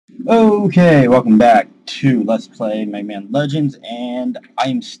Okay, welcome back to Let's Play Megaman Legends, and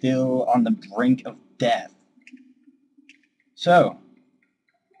I'm still on the brink of death. So,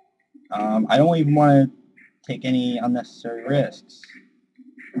 I don't even want to take any unnecessary risks,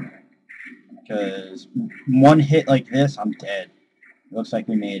 because one hit like this, I'm dead. It looks like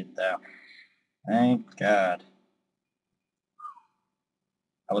we made it, though. Thank God.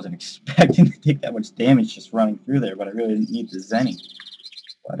 I wasn't expecting to take that much damage just running through there, but I really didn't need the Zenny.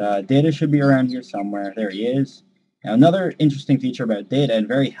 But Data should be around here somewhere. There he is. Now, another interesting feature about Data, and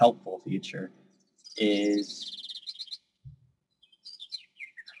very helpful feature, is...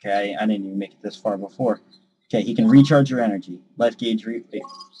 Okay, I didn't even make it this far before. Okay, he can recharge your energy. Life gauge Wait.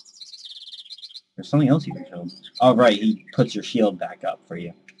 There's something else you can show him. Oh, right, he puts your shield back up for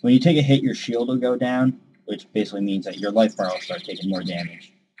you. When you take a hit, your shield will go down, which basically means that your life bar will start taking more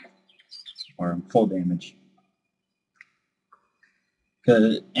damage. Or full damage.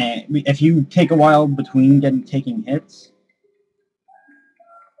 And if you take a while between taking hits,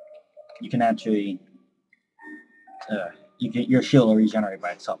 you can actually... your shield will regenerate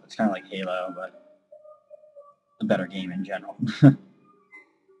by itself. It's kind of like Halo, but a better game in general.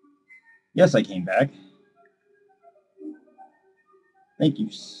 Yes, I came back. Thank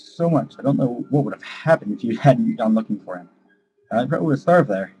you so much. I don't know what would have happened if you hadn't gone looking for him. I probably would have starved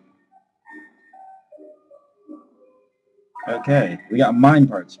there. Okay, we got a mine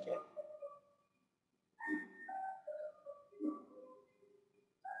parts kit.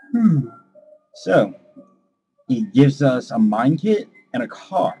 So, he gives us a mine kit and a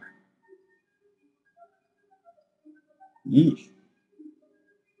car. Yeesh.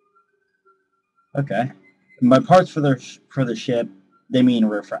 Okay. My parts for the ship, they mean a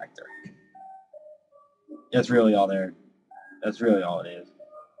refractor. That's really all there. That's really all it is.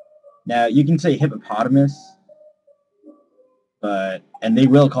 Now, you can say hippopotamus, and they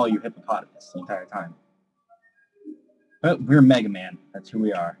will call you hippopotamus the entire time. But we're Megaman. That's who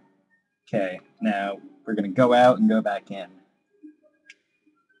we are. Okay, now we're going to go out and go back in.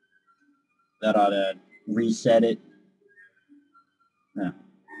 That ought to reset it. No.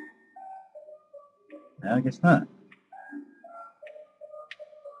 No, I guess not.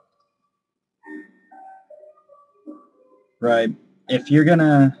 Right. If you're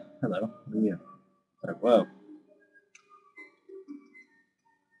gonna... Hello. Who are you? Whoa.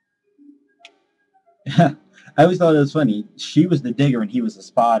 I always thought it was funny. She was the digger and he was the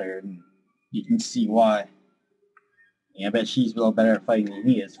spotter, and you can see why. Yeah, I bet she's a little better at fighting than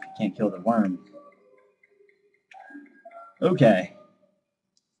he is if he can't kill the worm. Okay.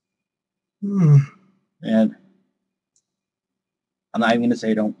 And I'm not even going to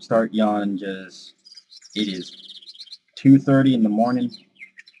say don't start yawning, just... It is 2:30 in the morning.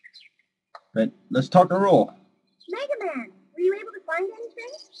 But let's talk a roll. Megaman, were you able to find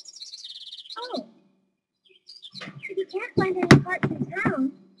anything? Oh. If you can't find any parts in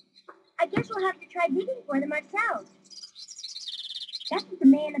town, I guess we'll have to try digging for them ourselves. That's what the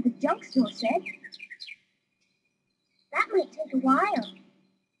man at the junk store said. That might take a while.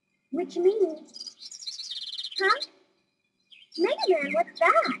 Which means... Huh? Megaman, what's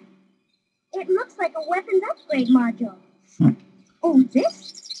that? It looks like a weapons upgrade module. Oh,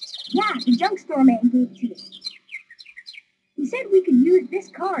 this? Yeah, the junk store man gave it to me. He said we could use this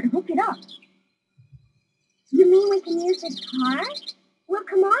car to hook it up. You mean we can use this car? Well,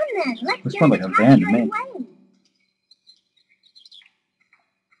 come on then. Let's get it right away.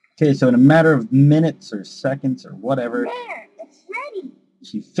 Okay, so in a matter of minutes or seconds or whatever, there, it's ready.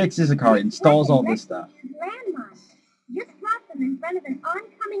 She fixes the car, installs all this stuff. Landmines. Just drop them in front of an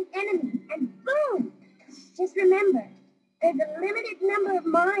oncoming enemy, and boom! Just remember, there's a limited number of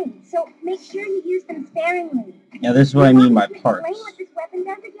mines, so make sure you use them sparingly. Yeah, this is what I mean by parts. Explain what this weapon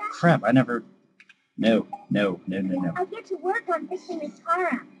does again? Crap, I never... No. I'll get to work on fixing this car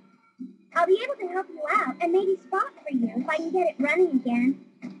up. I'll be able to help you out, and maybe spot for you if I can get it running again.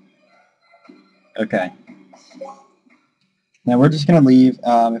 Okay. Now we're just going to leave. If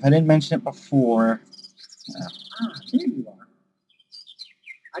I didn't mention it before... there you are.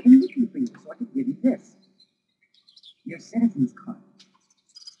 I've been looking for you so I could give you this. Your citizen's card.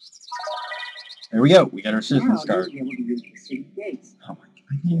 There we go. We got our citizen's card. Now you'll be able to use the city gates. Oh my God.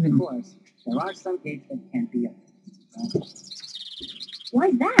 Of course, there are some gates that can't be opened.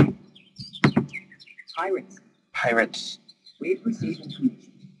 Why's that? Pirates. We've received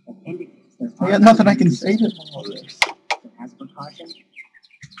information that indicates there I got nothing I can say to all this. So as a precaution,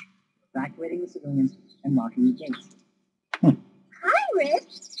 evacuating the civilians and locking the gates.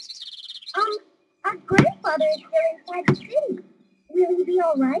 Pirates? Our grandfather is still inside the city. Will he be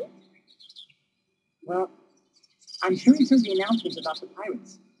all right? Well, I'm sure he's heard the announcements about the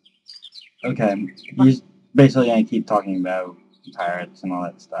pirates. Okay, he's basically gonna keep talking about pirates and all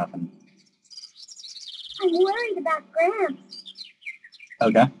that stuff. And I'm worried about Gramps.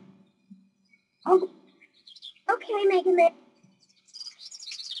 okay, Oh, okay, Megaman.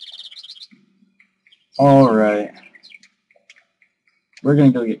 all right, we're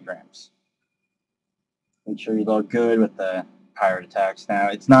gonna go get Gramps. Make sure he's all good with the pirate attacks. Now,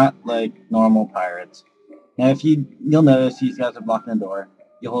 it's not like normal pirates. Now, if you'll notice these guys are blocking the door.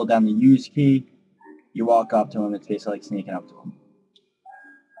 You hold down the use key. You walk up to him. It's basically like sneaking up to him.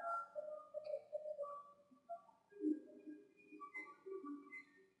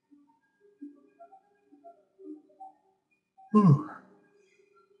 Whew.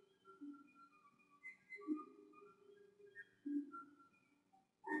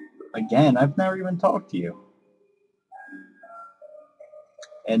 Again, I've never even talked to you.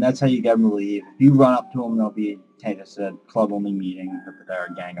 And that's how you get them to leave. If you run up to them, they'll be, hey, this is a club-only meeting, or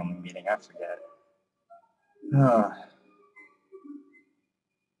a gang-only meeting, I forget.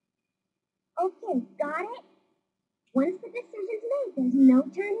 Okay, got it? Once the decision's made, there's no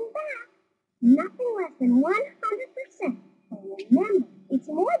turning back. Nothing less than 100%. And remember, it's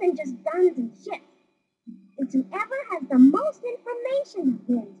more than just guns and ships. It's whoever has the most information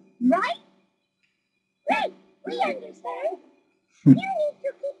that wins, right? Right, we understand. You need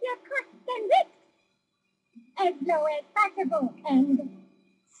to keep your costs and risks as low as possible and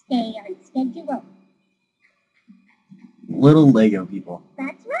stay on schedule. Little Lego people.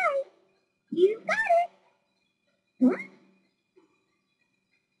 That's right. You got it. Huh?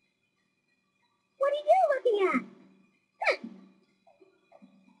 What are you looking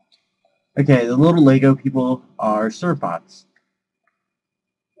at? Okay, the little Lego people are surfbots.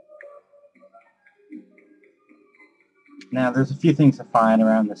 Now, there's a few things to find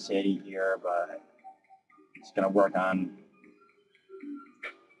around the city here, but it's going to work on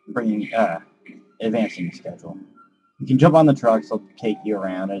advancing the schedule. You can jump on the trucks, they'll take you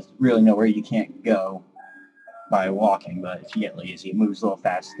around. There's really nowhere you can't go by walking, but if you get lazy, it moves a little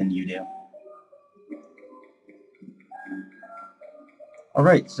faster than you do.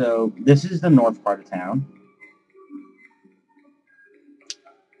 Alright, so this is the north part of town.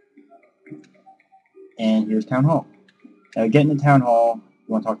 And here's Town Hall. Now, get into Town Hall,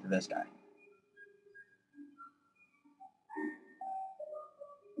 you want to talk to this guy.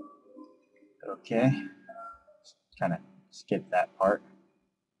 Okay. Just kind of skip that part.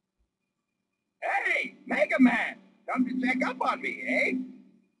 Hey, Megaman! Come to check up on me, eh?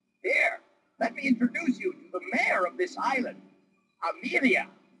 Here, let me introduce you to the mayor of this island, Amelia.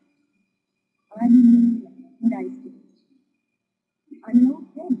 I'm Amelia. Nice to meet you. I'm an old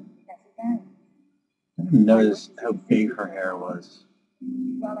friend of Professor Barron. I didn't notice how big her hair was.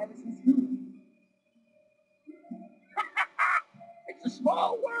 While I was his room. It's a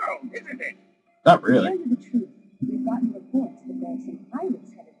small world, isn't it? Not To really. tell you the truth, we've gotten reports that there are some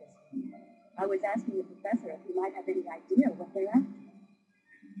pirates headed this way. I was asking the professor if he might have any idea what they're after.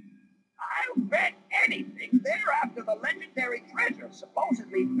 I'll bet anything they're after the legendary treasure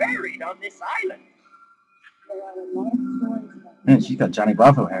supposedly buried on this island. There are a lot of stories about And she's got Johnny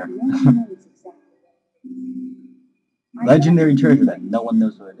Bravo hair. No one knows exactly what. Legendary treasure that no one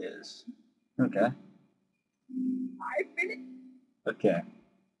knows what it is. Okay. I've been Okay.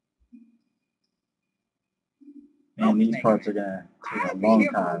 Man, these parts are gonna take I'll a be long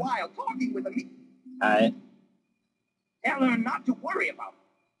here for a time. while talking with Amelia. Alright. Tell her not to worry about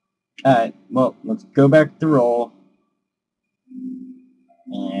it. Alright, well, let's go back to roll.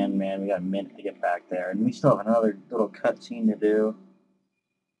 And man, we got a minute to get back there. And we still have another little cutscene to do.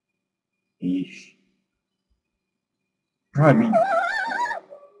 Yeesh. Probably. It's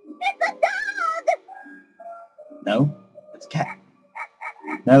a dog! No? It's a cat.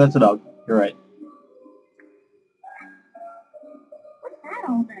 No, that's a dog. You're right. What's that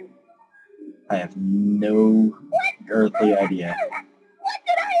all then? I have no earthly idea. What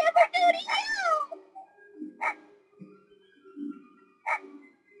did I ever do to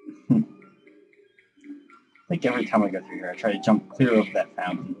you? I think every time I go through here, I try to jump clear of that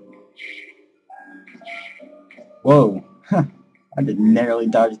fountain. Whoa! I did narrowly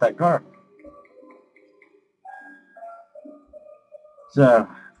dodge that car. So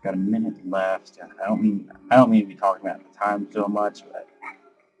I've got a minute left. I don't mean to be talking about the time so much, but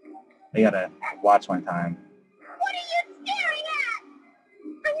I gotta watch my time. What are you staring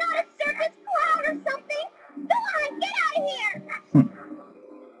at? I'm not a circus clown or something. Go on, get out of here.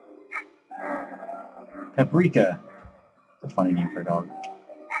 Paprika. It's a funny name for a dog.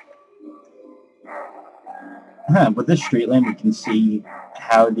 With this street lamp, you can see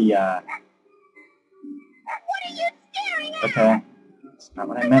how the, What are you staring at? okay. That's not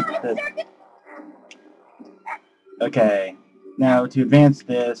what I meant. I'm not a circus Okay, now to advance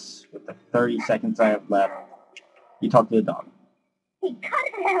this, with the 30 seconds I have left, you talk to the dog. Hey, cut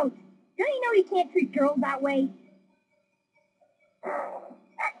it out! Don't you know you can't treat girls that way?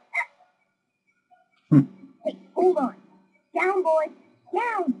 Hey, hold on. Down, boy.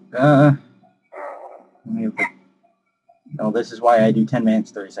 Down. Let me put, no, this is why I do 10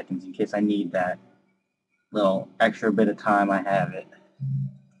 minutes, 30 seconds, in case I need that little extra bit of time I have it.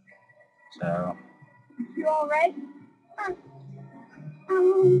 So, You all right?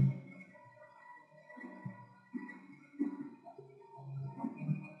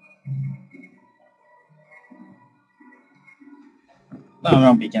 no,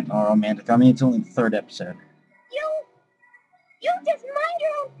 don't be getting all romantic. I mean, it's only the 3rd episode. You just mind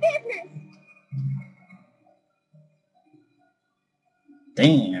your own business.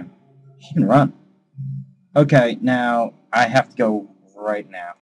 Damn, she can run. Okay, now I have to go right now.